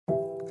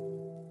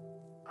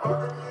Pain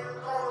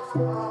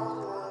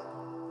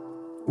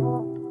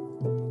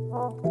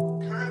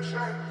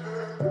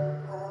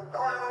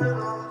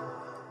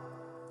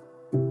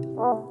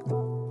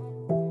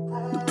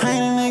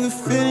a nigga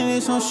feeling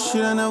this on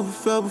shit I never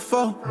felt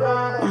before.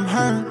 I'm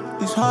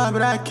hurt, it's hard,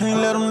 but I can't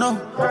let them know.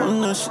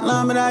 I'm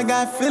nonchalant, but I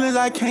got feelings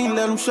I can't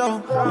let them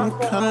show. I'm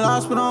kinda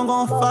lost, but I'm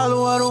gon'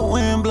 follow where the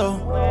wind blow.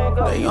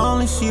 They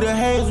only see the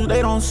hazel,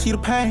 they don't see the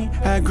pain.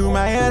 I grew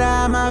my head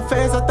out of my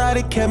face, I thought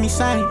it kept me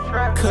sane.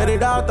 Cut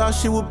it out, thought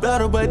shit was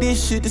better, but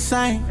this shit the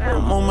same.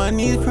 I'm on my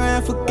knees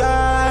praying for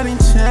God and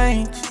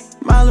change.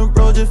 My little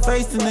bro just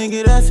faced a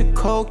nigga, that's a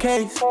cold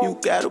case. You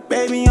got a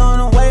baby on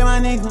the way, my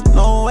nigga,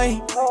 no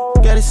way.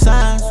 Got a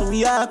sign so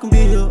we all can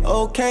be here,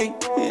 okay.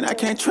 And I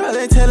can't trust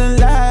they telling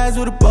lies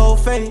with a bold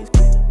face.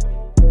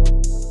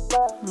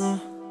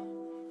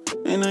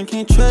 And I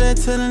can't trust they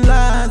telling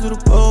lies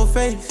with a bold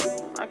face.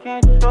 I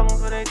can't trust them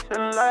cause they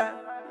telling lies.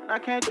 I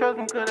can't trust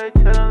them cause they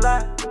telling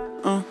lies.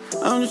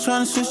 I'm just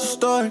trying to switch the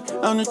story,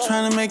 I'm just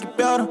trying to make it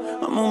better.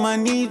 I'm on my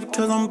knees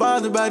because I'm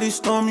bothered by this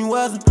stormy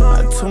weather.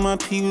 I told my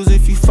peoples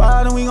if you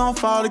fall then we gon'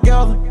 fall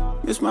together.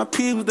 It's my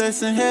people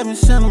that's in heaven,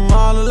 send them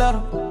all a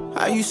letter.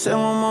 How you say my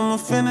mama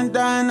finna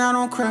die and I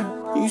don't cry?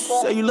 You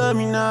say you love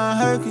me, now I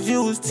hurt cause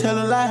you was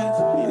telling lies.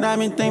 And I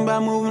been thinking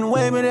about moving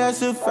away, but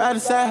that's if I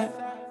decide.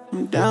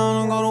 I'm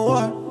down, I'm go to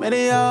war, may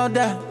they all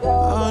die.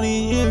 All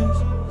these years,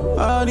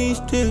 all these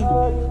tears.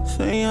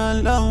 Say I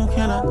love them,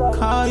 can I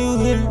call you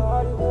here?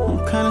 I'm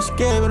kinda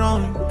scared, but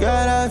only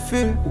God I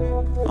fear.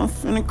 I'm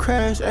finna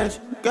crash at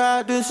you,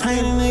 God this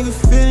ain't a nigga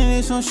feeling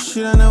this on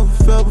shit I never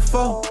felt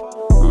before.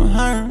 I'm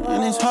hurt,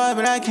 and it's hard,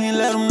 but I can't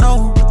let them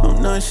know.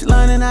 I'm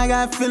nonchalant and I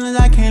got feelings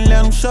I can't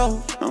let them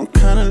show. I'm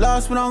kinda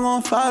lost, but I'm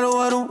gon' follow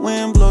where the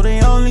wind blow.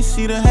 They only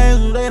see the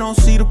hazel, they don't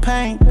see the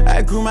pain.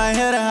 I grew my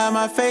head to hide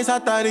my face, I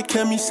thought it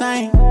kept me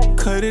sane.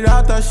 Cut it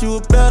out, thought she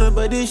was better,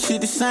 but this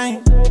shit the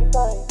same.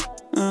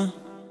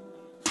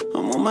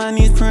 I'm on my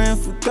knees praying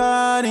for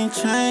God and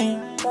change.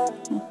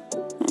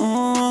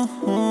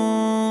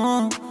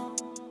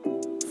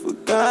 For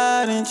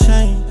God and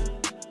change.